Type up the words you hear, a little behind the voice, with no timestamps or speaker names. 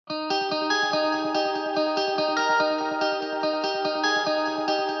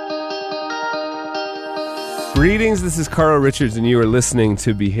Greetings, this is Carl Richards, and you are listening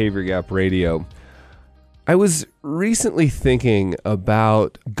to Behavior Gap Radio. I was recently thinking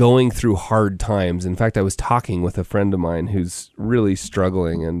about going through hard times. In fact, I was talking with a friend of mine who's really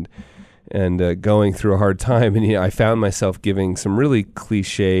struggling and going through a hard time, and I found myself giving some really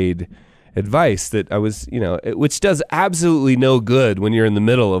cliched advice that I was, which does absolutely no good when you're in the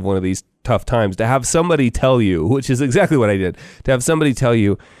middle of one of these tough times, to have somebody tell you, which is exactly what I did, to have somebody tell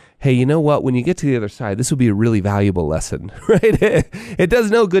you, hey, you know what, when you get to the other side, this will be a really valuable lesson, right? It does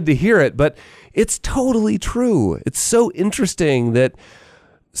no good to hear it, but it's totally true. It's so interesting that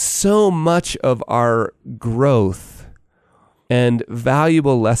so much of our growth and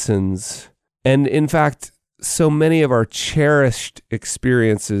valuable lessons, and in fact, so many of our cherished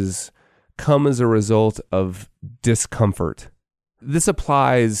experiences come as a result of discomfort. This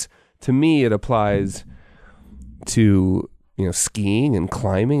applies, to me, it applies to skiing and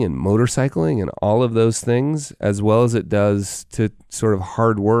climbing and motorcycling and all of those things, as well as it does to sort of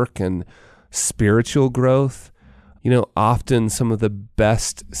hard work and spiritual growth. Often some of the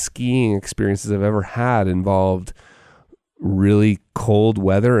best skiing experiences I've ever had involved really cold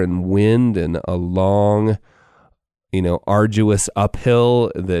weather and wind and a long, arduous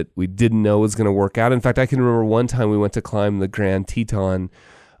uphill that we didn't know was going to work out. In fact, I can remember one time we went to climb the Grand Teton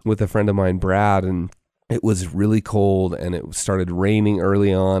with a friend of mine, Brad, and it was really cold and it started raining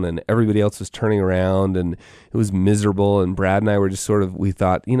early on and everybody else was turning around and it was miserable. And Brad and I were just we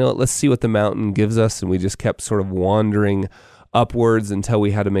thought, let's see what the mountain gives us. And we just kept sort of wandering upwards until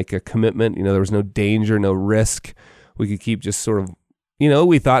we had to make a commitment. There was no danger, no risk. We could keep just sort of,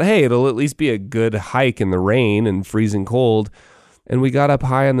 we thought, hey, it'll at least be a good hike in the rain and freezing cold. And we got up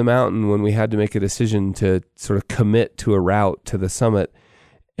high on the mountain when we had to make a decision to sort of commit to a route to the summit.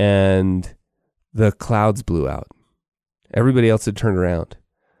 And the clouds blew out. Everybody else had turned around.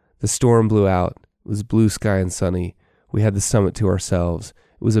 The storm blew out. It was blue sky and sunny. We had the summit to ourselves.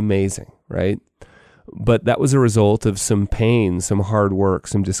 It was amazing, right? But that was a result of some pain, some hard work,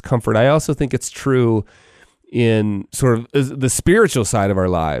 some discomfort. I also think it's true in sort of the spiritual side of our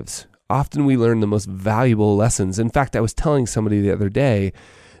lives. Often we learn the most valuable lessons. In fact, I was telling somebody the other day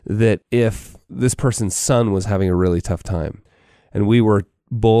that if this person's son was having a really tough time, and we were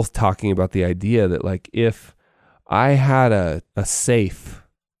both talking about the idea that if I had a safe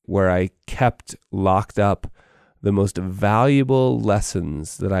where I kept locked up the most valuable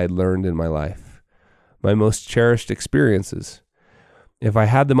lessons that I had learned in my life, my most cherished experiences, if I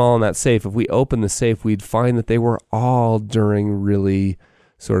had them all in that safe, if we opened the safe, we'd find that they were all during really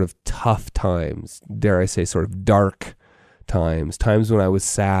sort of tough times, dare I say sort of dark times when I was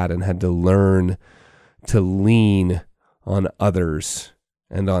sad and had to learn to lean on others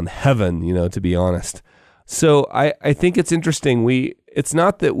and on heaven, to be honest. So I think it's interesting. It's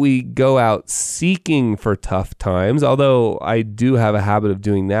not that we go out seeking for tough times, although I do have a habit of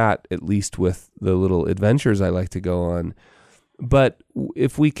doing that, at least with the little adventures I like to go on. But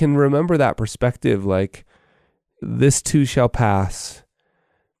if we can remember that perspective, this too shall pass,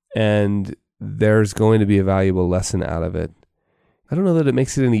 and there's going to be a valuable lesson out of it. I don't know that it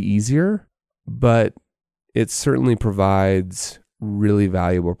makes it any easier, but it certainly provides really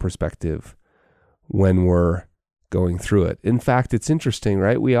valuable perspective when we're going through it. In fact, it's interesting,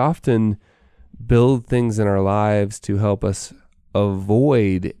 right? We often build things in our lives to help us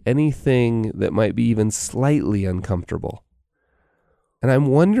avoid anything that might be even slightly uncomfortable. And I'm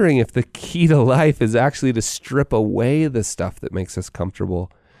wondering if the key to life is actually to strip away the stuff that makes us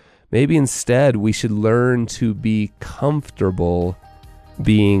comfortable. Maybe instead we should learn to be comfortable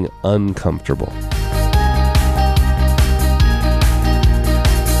being uncomfortable.